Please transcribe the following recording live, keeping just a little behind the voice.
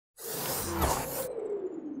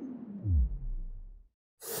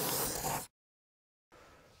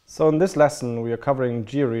So in this lesson, we are covering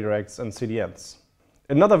georedirects and CDNs.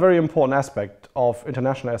 Another very important aspect of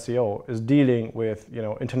international SEO is dealing with,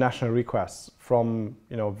 international requests from,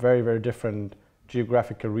 very, very different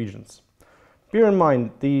geographical regions. Bear in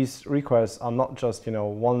mind, these requests are not just,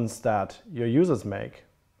 ones that your users make,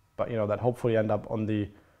 but, that hopefully end up on the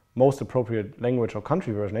most appropriate language or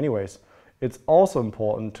country version anyways. It's also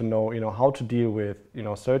important to know, how to deal with,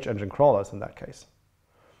 search engine crawlers in that case.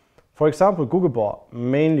 For example, Googlebot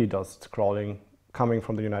mainly does its crawling coming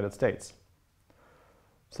from the United States.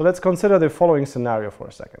 So let's consider the following scenario for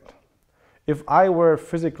a second. If I were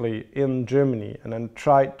physically in Germany and then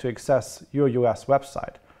tried to access your US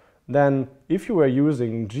website, then if you were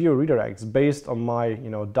using georedirects based on my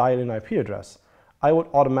dial-in IP address, I would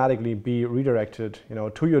automatically be redirected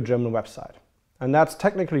to your German website. And that's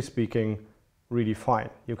technically speaking really fine.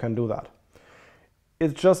 You can do that.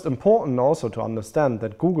 It's just important also to understand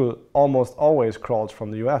that Google almost always crawls from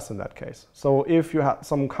the US in that case. So if you had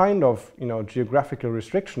some kind of geographical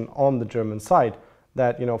restriction on the German site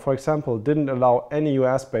that for example didn't allow any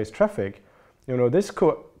US-based traffic, this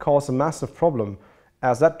could cause a massive problem,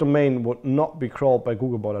 as that domain would not be crawled by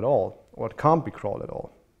Googlebot at all, or it can't be crawled at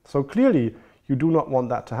all. So clearly you do not want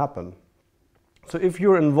that to happen. So if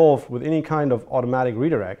you're involved with any kind of automatic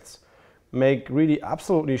redirects, make really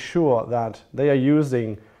absolutely sure that they are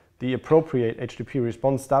using the appropriate HTTP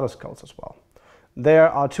response status codes as well. There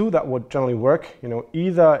are two that would generally work,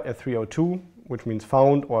 either a 302, which means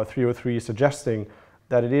found, or a 303 suggesting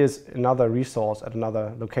that it is another resource at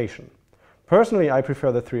another location. Personally, I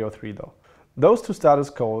prefer the 303 though. Those two status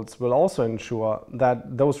codes will also ensure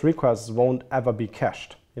that those requests won't ever be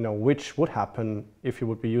cached, which would happen if you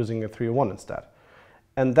would be using a 301 instead.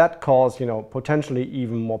 And that cause, potentially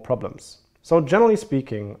even more problems. So generally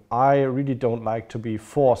speaking, I really don't like to be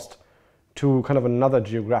forced to kind of another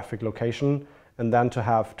geographic location and then to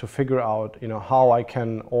have to figure out, how I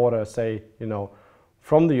can order, say,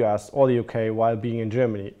 from the US or the UK while being in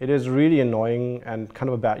Germany. It is really annoying and kind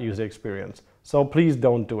of a bad user experience. So please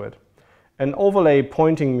don't do it. An overlay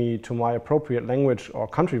pointing me to my appropriate language or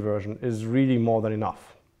country version is really more than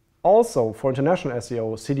enough. Also, for international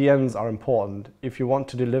SEO, CDNs are important if you want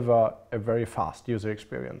to deliver a very fast user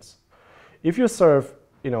experience. If you serve,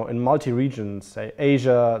 in multi-regions, say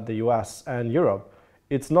Asia, the US, and Europe,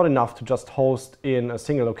 it's not enough to just host in a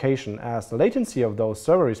single location, as the latency of those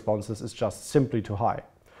server responses is just simply too high.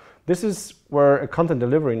 This is where a content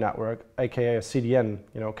delivery network, aka a CDN,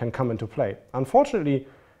 can come into play. Unfortunately,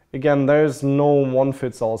 again, there's no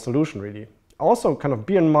one-fits-all solution really. Also, kind of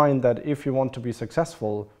bear in mind that if you want to be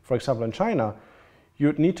successful, for example in China,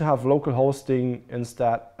 you'd need to have local hosting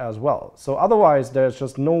instead as well. So otherwise, there's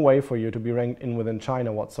just no way for you to be ranked in within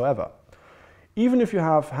China whatsoever. Even if you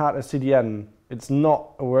have had a CDN, it's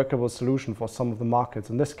not a workable solution for some of the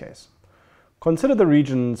markets in this case. Consider the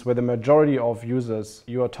regions where the majority of users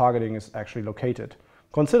you are targeting is actually located.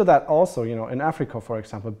 Consider that also, in Africa, for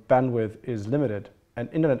example, bandwidth is limited and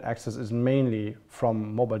internet access is mainly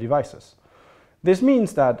from mobile devices. This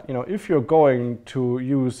means that if you're going to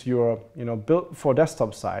use your built for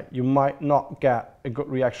desktop site, you might not get a good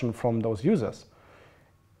reaction from those users.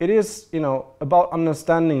 It is about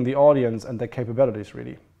understanding the audience and their capabilities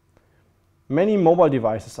really. Many mobile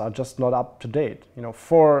devices are just not up to date.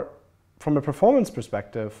 From a performance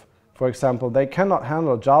perspective, for example, they cannot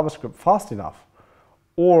handle JavaScript fast enough,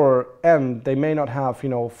 and they may not have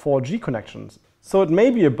 4G connections. So it may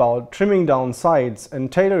be about trimming down sites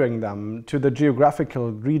and tailoring them to the geographical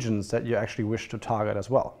regions that you actually wish to target as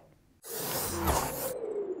well.